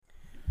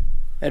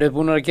Eru þið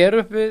búin að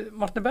gera upp við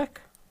Morten Beck?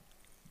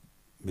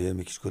 Við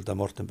hefum ekki skuldað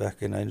Morten Beck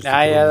eina einustu Já,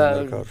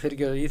 krónu fyrir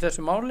ekki í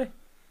þessu máli?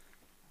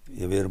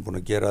 Við erum búin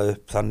að gera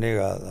upp þannig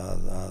að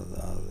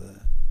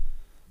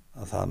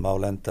það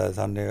mál endaði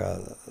þannig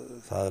að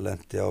það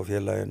lendi á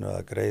félaginu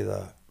að greiða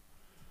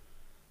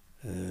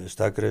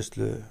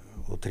staðgreiðslu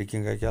og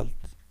tryggingagjald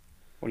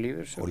Og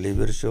lífeyrissjóð. og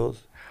lífeyrissjóð.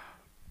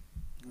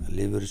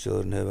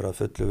 Lífeyrissjóðurinn hefur að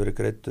fullu verið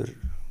greiddur.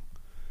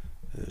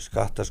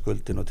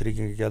 Skattaskuldin og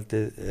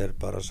tryggingagjaldið er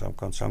bara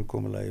samkvæmt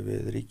samkomulagi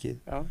við ríkið.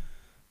 Já.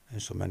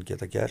 Eins og menn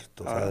geta gert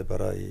og það er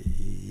bara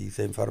í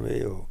þeim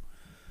farvegi og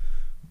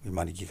ég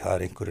man ekki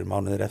það einhverjir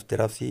mánuðir eftir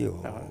af því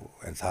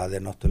en það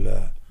er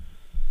náttúrulega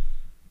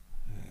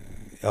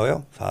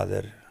það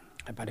er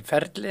bara í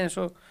ferli eins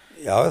og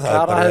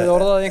Klara hefði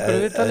orðað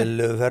einhverju viðtali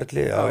eðlilegu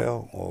ferli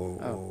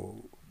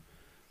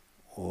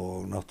og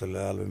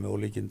náttúrulega alveg með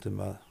ólíkindum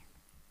að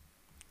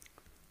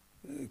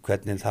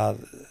hvernig það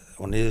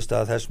og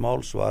niðurstaða þess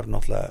máls var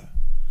náttúrulega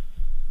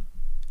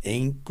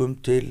engum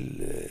til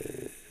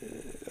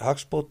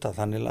hagsbóta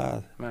þannig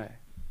lagað.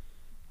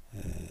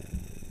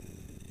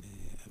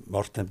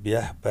 Morten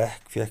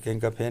Beck fékk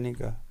enga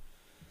peninga.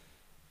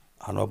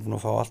 Hann var búinn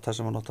að fá allt það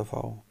sem hann átti að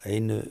fá.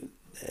 Eini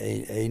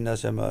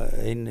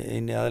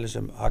aðili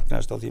sem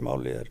hagnaðist á því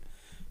máli er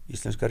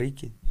Íslenska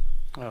ríkið.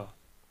 Já.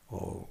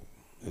 Og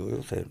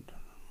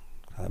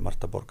það er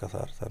margt að borga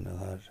þar, þannig að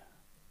það er.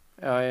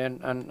 Já,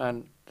 en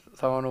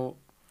það var nú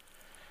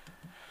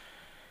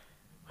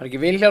var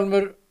ekki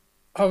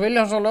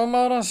Vilhjálmsson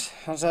lögmaður hans,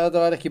 hann sagði að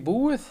þetta væri ekki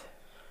búið.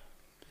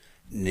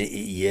 Nei,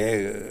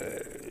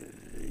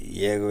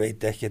 ég veit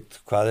ekkert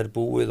hvað er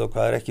búið og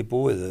hvað er ekki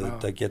búið.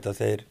 Þetta geta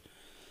þeir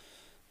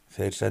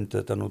sendu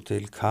þetta nú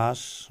til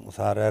KAS og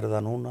þar er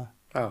það núna.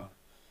 Já.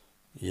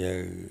 Ég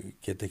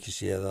get ekki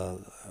séð að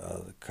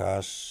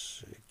KAS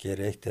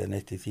geri eitt eða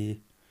neitt í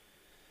því.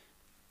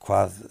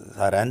 Hvað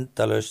það er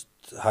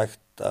endalaust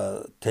hægt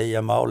að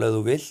teygja mál ef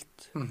þú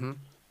vilt.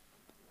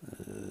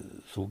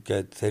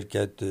 Þeir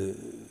gætu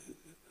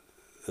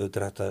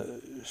auðvitað hægt að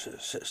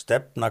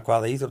stefna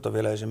hvaða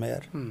íþróttafélagi sem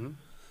er.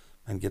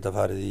 Menn geta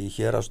farið í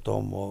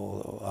héraðsdóm og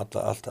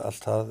allt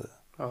það.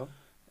 Já.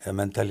 Ef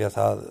menn telja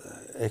það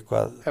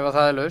eitthvað. Ef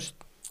það er laust.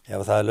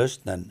 Ef það er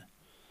laust,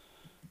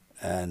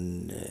 en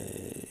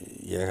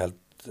ég held,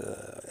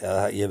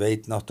 ég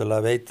veit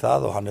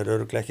það og hann er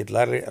örugglega ekkit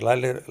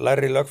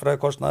lægri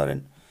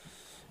lögfræðikostnaðurinn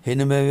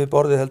hinum við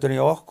borðið heldur en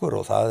í okkur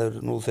og það er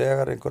nú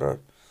þegar einhverjar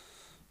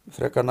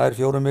frekar nær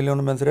 4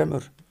 milljónum en 3.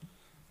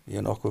 Ég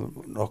er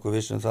nokkuð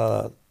viss það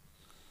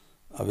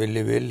að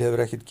Villi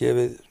hefur ekkit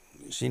gefið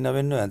sína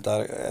vinnu en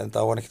það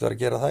á hann ekkit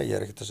að gera það, ég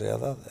er ekkit að segja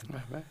það.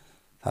 Nei.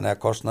 Þannig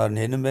að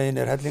kostnaðurinn hinum megin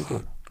er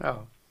hellingur. Já.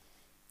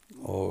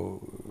 Og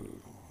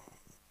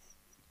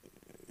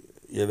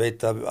ég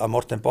veit að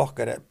Morten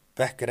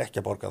Beck er ekki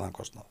að borga þann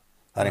kostnað.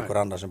 Það er einhver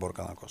annar sem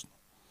borga þann kostnað.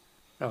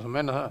 Já, þú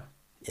meina það?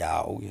 Já,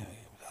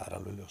 það er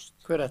alveg ljóst.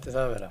 Hver ætti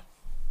það að vera?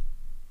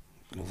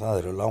 Nú, það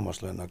eru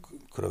lágmarkslauna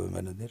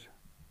kröfumennirnir.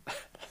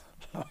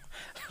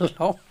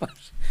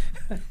 Lágmarks?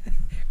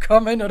 Hvað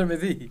meinar með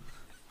því?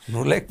 Nú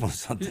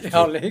Leikmannasamtökin.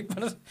 Já,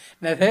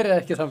 Leikmannasamtökin. Nei, þeir eru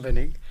ekki þann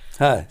penning.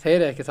 Þeir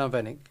eru ekki þann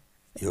penning.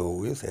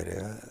 Jú, þeir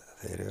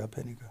eiga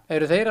peninga.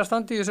 Eru þeir að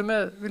standa í þessu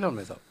með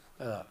Vilhjálmi þá?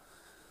 Eða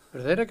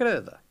eru þeir að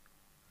greiða þetta?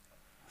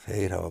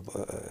 Þeir hafa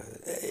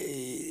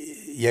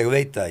ég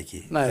veit það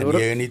ekki. Nei, en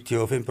ég er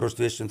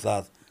 95% viss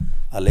það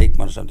að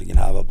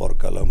Leikmannasamtökin hafa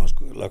borgað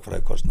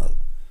lögfræðikostnað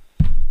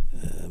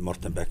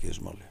Morten Beck í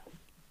þessu máli.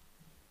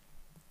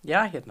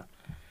 Já, hérna.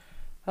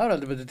 Það var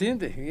aldrei betur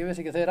tíðindi. Ég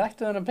veist ekki að þeir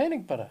ættu þennan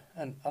pening bara,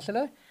 en allt í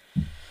lagi.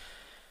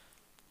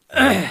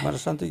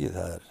 Leikmannasamtökin,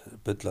 það er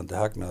bullandi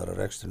hagnaður á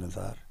rekstrinum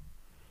þar.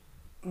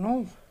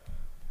 Nú,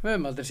 við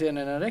höfum aldrei séð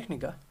neina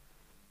reikninga.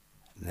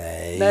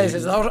 Nei,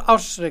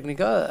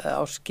 ársreikninga,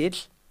 árskil.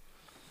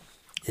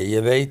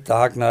 Ég veit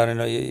að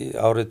hagnaðurinn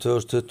árið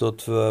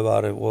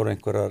 2022 voru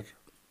einhverjar,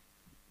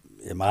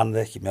 ég man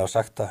það ekki, mér hafa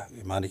sagt það,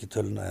 ég man ekki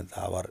töluna, en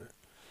það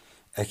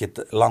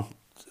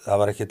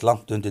var ekkert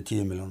langt undir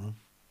 10 milljónum.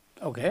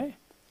 Ok.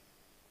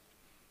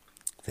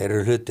 Þeir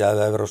eru hluti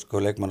af evrópsku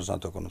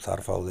leikmannasamtökunum,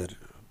 þar fá þeir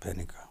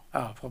peninga.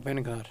 Já, fá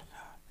peninga þar.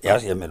 Já,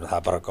 ég meina, það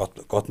er bara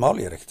gott mál,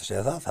 ég er ekkert að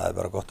segja það er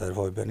bara gott að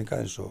þeir fái peninga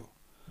eins og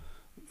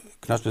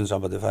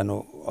knattspyrnusambandið fæ nú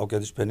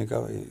ágætis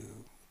peninga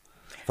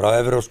frá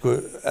evrópsku,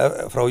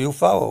 frá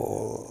UEFA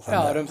og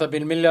þannig. Já, það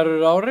bíl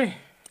milljarður ári.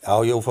 Já,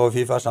 UEFA og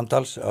FIFA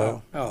samtals,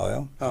 já,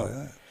 það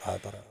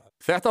er bara.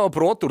 Þetta var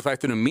brot úr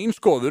þættinum Mín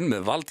skoðun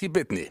með Valtý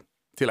Byrni.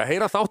 Til að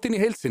heyra þáttinn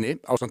í heilsinni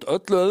ásamt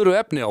öllu öðru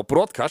efni á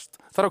Broadcast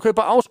þarf að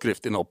kaupa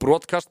áskrift inn á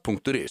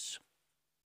broadcast.is.